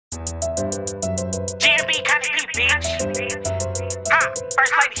Connie, bitch.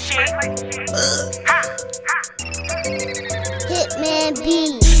 First lady shit. Hitman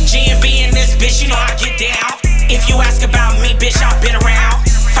Beatz. G&B in this bitch, you know I get down. If you ask about me, bitch, I've been around.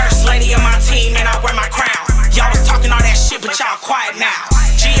 First lady of my team, and I wear my crown. Y'all was talking all that shit, but y'all quiet now.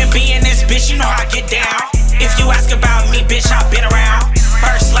 G&B in this bitch, you know I get down. If you ask about me, bitch, I've been around.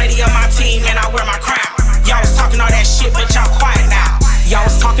 First lady of my team, and I wear my crown. Y'all was talking all that shit, but y'all quiet now. Y'all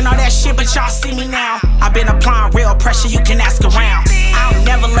was talking all that shit, but y'all see me now. I've been applying real pressure, you can ask around. I'll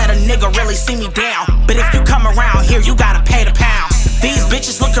never let a nigga really see me down. But if you come around here, you gotta pay the pound. These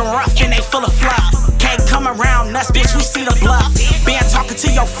bitches looking rough and they full of fluff. Can't come around us, bitch, we see the bluff. Been talking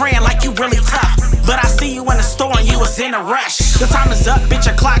to your friend like you really tough. But I see you in the store and you was in a rush. Your time is up, bitch,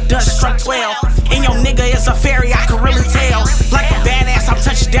 your clock done struck 12. And your nigga is a fairy, I can really tell. Like a badass, I'm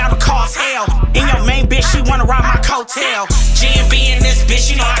touching down the cause hell. And your main bitch, she wanna ride my coattail. G&B in this bitch,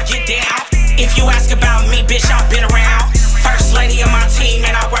 you know I get down. If you ask about me, bitch, I've been around. First lady of my team,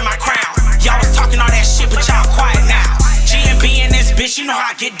 and I wear my crown. Y'all was talking all that shit, but y'all quiet now. G&B in this bitch, you know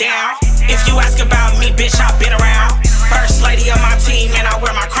I get down. If you ask about me, bitch, I've been around. First lady of my team, and I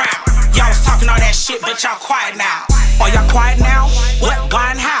wear my crown. Y'all was talking all that shit, but y'all quiet now. Oh, y'all quiet now? What,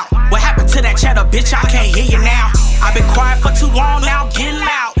 why, and how? What happened to that chatter, bitch? I can't hear you now. I've been quiet for too long now, get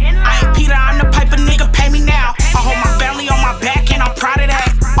loud. I ain't Peter, I'm the piper, nigga, pay me now. I hold my family on my back, and I'm proud of that.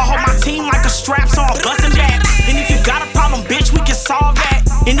 I hold my team like a strap, so I'm busting back. And if you got a problem, bitch, we can solve that.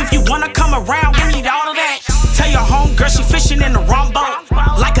 And if you wanna come around, we need all of that. Tell your homegirl she fishing in the wrong boat.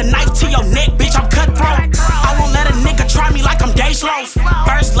 Like a knife to your neck, bitch, I'm cutthroat. I won't let a nigga try me like I'm Days Loaf.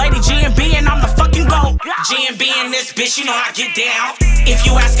 First lady G&B, and I'm the fucking GOAT. G&B in this bitch, you know I get down. If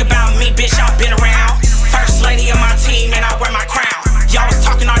you ask about me, bitch, I've been around. First lady of my team, and I wear my crown. Y'all was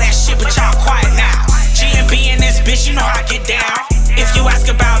talking all that shit, but y'all quiet now. G&B in this bitch, you know I get down. If you ask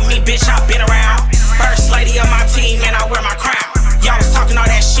about me, bitch, I've been around.